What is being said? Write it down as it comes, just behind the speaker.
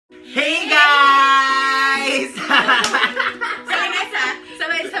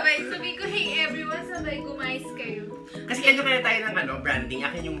Sabay. Sabi ko, hey everyone, sabay gumayos kayo. Kasi kanya tayo ng branding.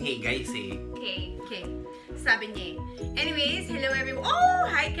 Akin yung hey guys eh. Okay. Sabi niya eh. Anyways, hello everyone. Oh,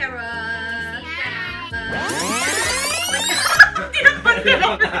 hi Kara!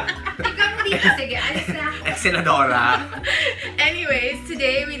 Ikaw mo dito. Sige, alis na. Senadora. Anyways,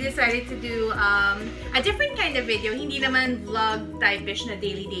 today we decided to do a different kind of video. Hindi naman vlog type-ish na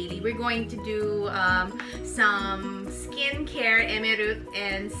daily. We're going to do some skincare emerald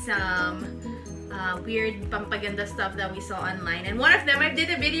and some weird pampaganda stuff that we saw online. And one of them, I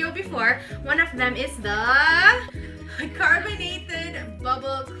did a video before. One of them is the carbonated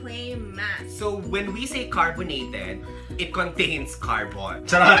bubble clay mask. So when we say carbonated, it contains carbon.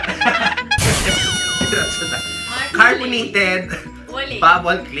 Charot! Carbonated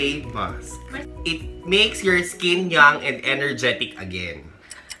bubble clay mask. It makes your skin young and energetic again.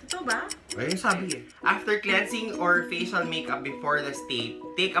 Ito ba? Ayun sabi eh. After cleansing or facial makeup before the state,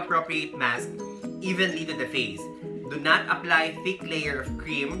 take appropriate mask evenly to the face. Do not apply thick layer of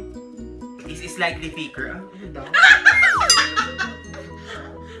cream. This is slightly thicker.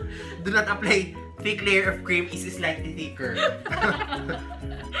 Do not apply thick layer of cream. This is slightly thicker.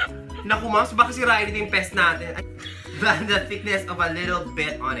 Naku mas, baka sirain ito yung pest natin. The thickness of a little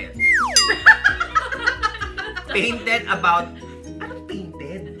bit on it. Painted about... Anong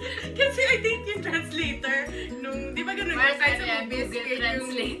painted? Kasi I think yung translator, nung, di ba ganun yung kahit sa movies,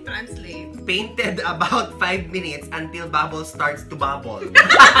 yung translate. Painted about 5 minutes until bubble starts to bubble.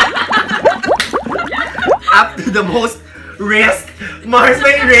 Up to the most risk. Mars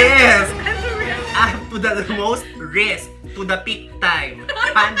may risk. Up to the most risk. To the peak time.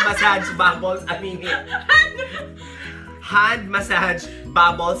 Hand massage bubbles a minute. Hand massage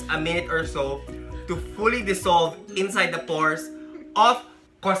bubbles a minute or so to fully dissolve inside the pores of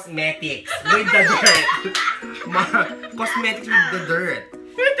cosmetics with the dirt. Cosmetics with the dirt.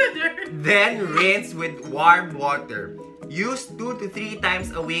 Then rinse with warm water. Use 2 to 3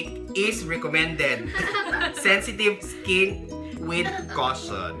 times a week is recommended. Sensitive skin with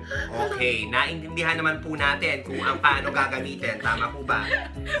caution. Okay, naintindihan naman po natin kung paano gagamitin. Tama po ba?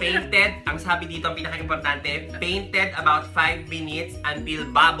 Painted, ang sabi dito ang pinaka-importante, painted about 5 minutes until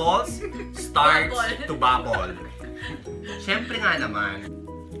bubbles starts to bubble. Siyempre nga naman.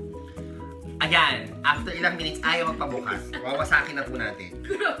 Ayan, after ilang minutes, ayaw magpabukas. Wawasakin na po natin.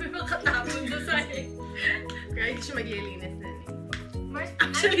 Grabe makatapon doon sa akin. Kaya hindi siya maglilinis na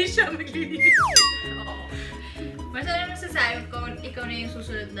actually siya maglilinis. Oo. Mas alam mo sasabi ko, ikaw na yung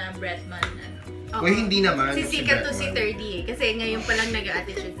susunod na Bretman. Uy, hindi naman. Sisikat to si 30 eh. Kasi ngayon pa lang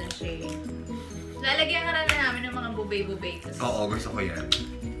nag-attitude na siya eh. Lalagyan ka na namin ng mga bubay-bubay. Oo, gusto ko yan.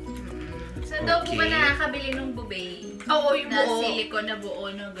 Saan daw po ba nakakabili ng bubay? Oo, yung buo. Na silicone na buo,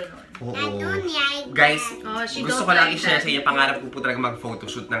 no? Ganon. Oo. Guys, gusto ko lang i-share sa inyo. Pangarap ko po talaga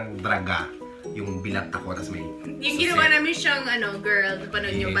mag-photoshoot ng draga. Yung bilat ako, tas may... Yung ginawa namin siyang, girl, paano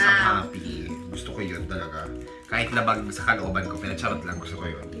nyo ba? Sa happy. Gusto ko yun talaga. Kahit labag sa kalooban ko, pinacharot lang, gusto ko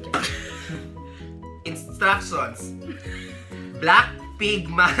yun. Instructions. Black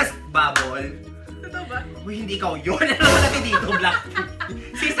pig mask bubble. Totoo ba? Uy, hindi ikaw yun. Ano naman natin dito, black pig?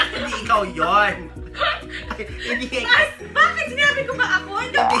 Sisak, hindi ikaw yun. Hindi ikaw. Bakit sinabi ko ba ako?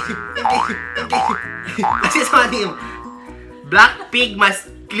 Kasi sa yung black pig must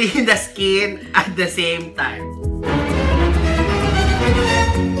clean the skin at the same time.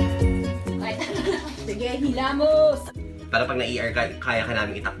 Sige, hilamos! Para pag na-ER ka, kaya ka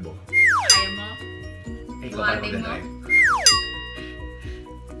namin itakbo. Kaya mo? Ay, ikaw paano mag-drive?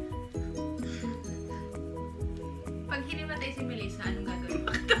 Pag hinimatay si Melissa, anong gagawin?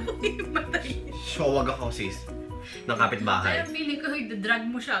 Bakit ako hinimatay? Showag ako, sis. Ng kapitbahay. Parang feeling ko, drag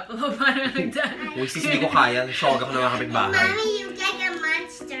mo siya. Parang nagdaan. Uy, sis, hindi ko kaya. Showag ako ng mga kapitbahay. Mommy, you like a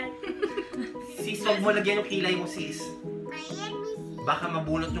monster. Sis, huwag mo lagyan yung kilay mo, sis. Let me see. Baka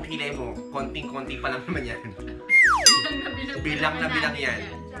mabulot yung kilay mo. Konting-konti pa lang naman yan. Bilang na bilang yan.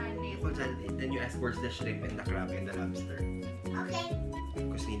 Janet. Then you ask where's the shrimp and the crab and the lobster. Okay.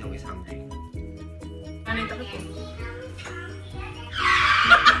 Because Ninong is hungry. Ano yung takot ko?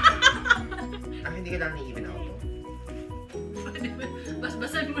 Hindi ka lang ni-even out to.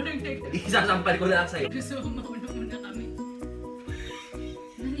 Basbasan mo lang na. Isasampal ko na lang sa'yo. Gusto mo mauna muna kami.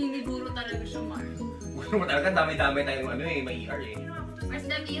 Naniniguro talaga siya, Mars. Gusto mo talaga, dami-dami tayong may ER eh. Mas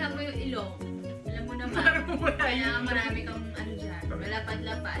damihan mo yung ilong. Alam mo naman. Parang wala Kaya marami kang dyan.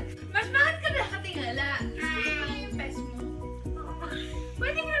 Malapad-lapad. Mas bakit ka nakatingala? Gusto mo yung pes mo.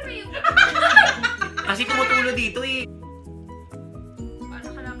 Pwede nga naman yung... Kasi tumutulo dito eh. Paano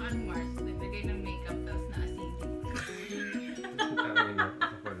ka lang Mars? Naglagay ng makeup tapos na-acidic.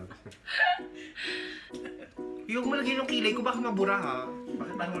 Yung malagay yung kilay ko, baka mabura ha.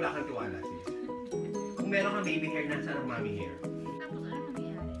 Bakit parang wala kang tiwala, sis? Kung meron kang baby hair, nasa ng mommy hair. Tapos ano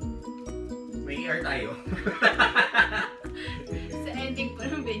nangyayari? May ER tayo. Sa ending pa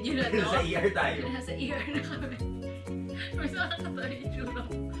ng video na to. Sa ER tayo. Nasa ER na kami. Mas nakakatawa yung tsura.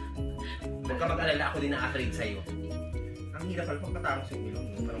 Huwag ka mag-alala, ako din na-afraid sa'yo. Ang hirap pala pagkatapos yung ilong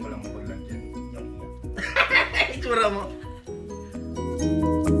mo, parang walang mapaglag dyan. Yung itsura mo.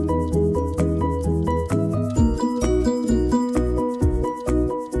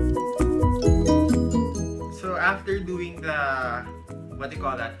 So after doing the, what do you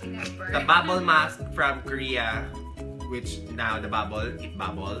call that? The bubble mask from Korea, which now the bubble, it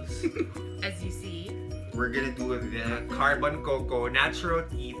bubbles. As you see. We're gonna do the Carbon Cocoa Natural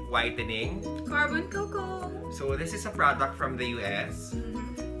Teeth Whitening. Carbon Cocoa! So this is a product from the US.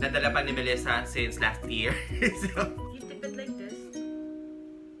 Nadala pa ni Melissa since last year. So, You tip it like this.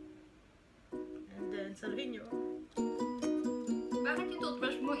 And then salvin nyo. Bakit yung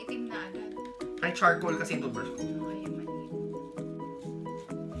toothbrush mo itim na agad? ay charcoal kasi yung toothbrush ko. Okay, mali.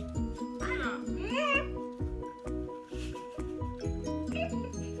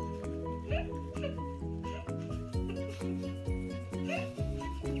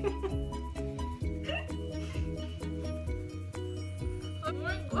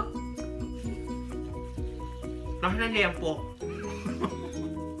 Nakalan niya yan po.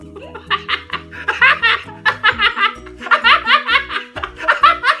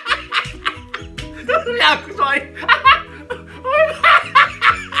 Sorry.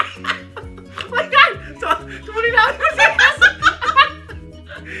 Oh my God! Tumuli na ako sa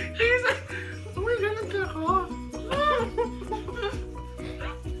oh my God, nagkako.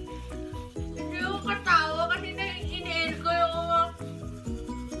 Hindi ako katawa kasi in-inhale ko yung...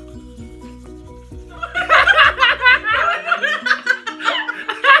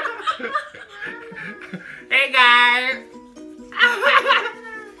 Hey guys!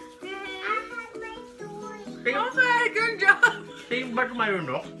 Okay, good job! Sa'yo ba ito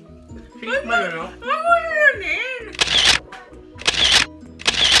malunok? Sa'yo malunok? Huwag mo lulunin!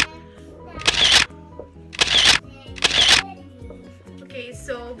 Okay,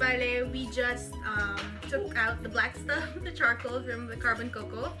 so bale, we just took out the black stuff, the charcoal from the carbon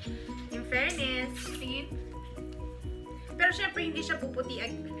cocoa. In fairness, tingin. Pero syempre hindi siya puputi.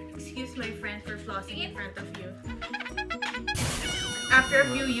 Excuse my friend for flossing in front of you. After a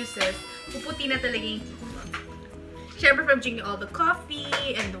few uses, puputi na talaga yung teeth mo. Syempre from drinking all the coffee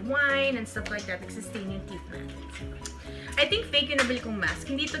and the wine and stuff like that, nagsistain yung teeth natin. I think fake yung nabili kong mask.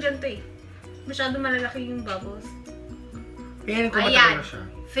 Hindi ito ganito eh. Masyado malalaki yung bubbles. Feeling ko Ayan. matagal na siya.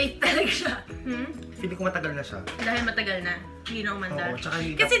 Fake talaga siya. Feeling ko matagal na siya. Dahil matagal na. Hindi na umanda. Oo, tsaka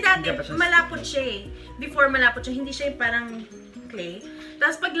hindi Kasi na- dati, hindi pa siya malapot siya eh. Before malapot siya, hindi siya yung parang clay.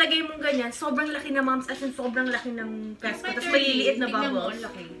 Tapos paglagay mong ganyan, sobrang laki na moms, as in sobrang laki ng pesko. Tapos maliliit na Tingnan mo, bubbles. ang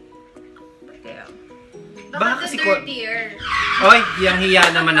laki. Kaya, Baka kasi ko... dirtier. Oy, hiyang-hiya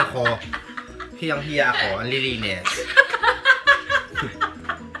naman ako. Hiyang-hiya ako. Ang lilinis.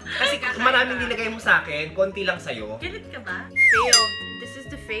 Kasi kung maraming nilagay mo sa akin, konti lang sa'yo. galit ka ba? Failed. This is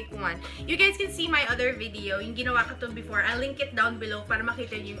the fake one. You guys can see my other video. Yung ginawa ko to before. I'll link it down below para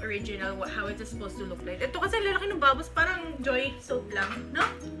makita niyo yung original, how it is supposed to look like. Ito kasi lalaki ng bubbles, parang Joy soap lang. No?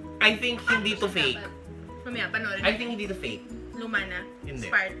 I think hindi to fake. Mamaya, panoorin. I think hindi to fake. Luma na. Hindi.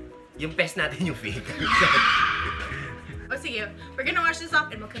 Spark. Yung pest natin yung fake. O sige, we're gonna wash this off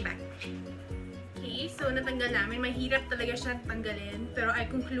and we'll come back. Okay, so natanggal namin. Mahirap talaga siyang tanggalin. Pero I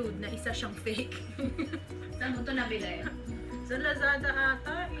conclude na isa siyang fake. Saan mo ito nabili? Sa Lazada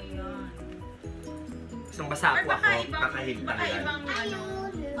ata. Ayun. Isang basa Or po baka ako. ibang, Kakahig baka talaga. ibang, ano,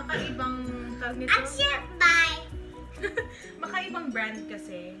 baka ibang, tawag nito? Accept by. Baka ibang brand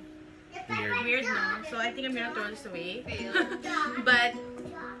kasi. Weird. Weird, no? So I think I'm gonna throw this away. Fail. But,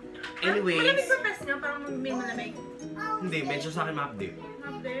 Anyways, malamig pa press niya, parang may malamig. hindi. Medyo sa akin ma-update.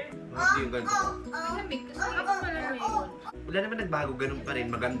 Up there. Ma-update yung ganito. Malamig kasi. Ako malamig. Wala naman nagbago. Ganun pa rin.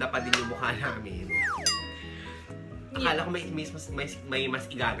 Maganda pa din yung mukha namin. Akala ko may mas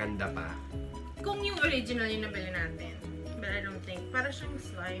igaganda pa. Kung yung original yung nabili natin. But I don't think. Para siyang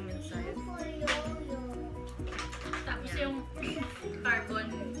slime inside. Tapos yung carbon,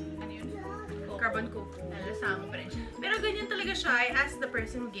 ano yun? Carbon cocoa. Nalasama pa rin siya. Pero ganyan talaga siya. I asked the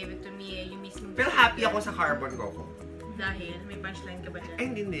person who gave it to me, yung mismo. Pero happy ako sa carbon coco. Dahil, may punchline ka ba dyan? Ay,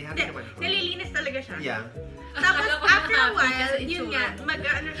 hindi. Happy naman ako. Nalilinis talaga siya. Yeah. Tapos, Akala ko after a happy while, kasi yun itsura nga, mo.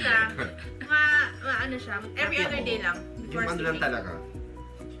 mag-ano siya, ano siya, every Happy other ako. day lang. Yung ano lang talaga.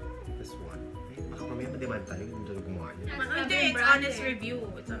 This one. Ay, baka mamaya ma-demand tayo. Hindi tayo gumawa niya. Hindi, it's honest review.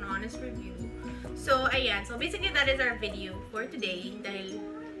 It's an honest review. So, ayan. So, basically, that is our video for today. Dahil,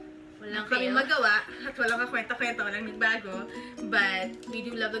 walang lang kami magawa at walang kakwenta-kwenta, walang nagbago. But we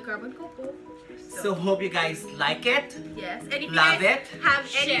do love the carbon cocoa. So hope you guys like it. Yes. And if Love you guys it. have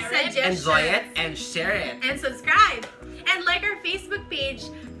any Share it. suggestions, Enjoy it and share it. and subscribe. And like our Facebook page,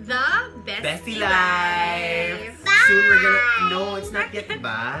 The Bestie Bestie Life. Life. Soon we're gonna... No, it's not yet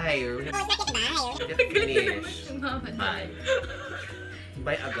bye. We're not yet finish. Bye.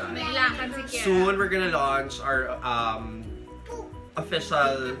 Bye agad. May lakad si Kiara. Soon we're gonna launch our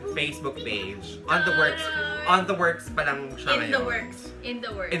official Facebook page. On the works. On the works pa lang siya In the ngayon. works. In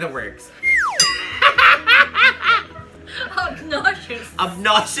the world. In the works. Obnoxious.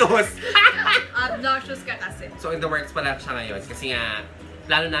 Obnoxious! Obnoxious ka kasi. So in the works pa lang siya ngayon. Kasi nga,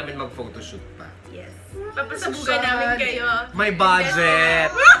 plano namin mag-photoshoot pa. Yes. Papasabugan namin kayo. May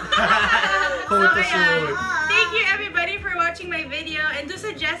budget! Photoshoot. Thank you everybody for watching my video, and do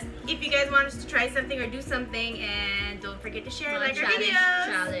suggest if you guys want us to try something or do something, and don't forget to share, like our videos.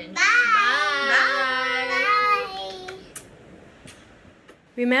 Challenge. Bye. Bye.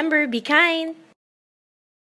 Remember, be kind.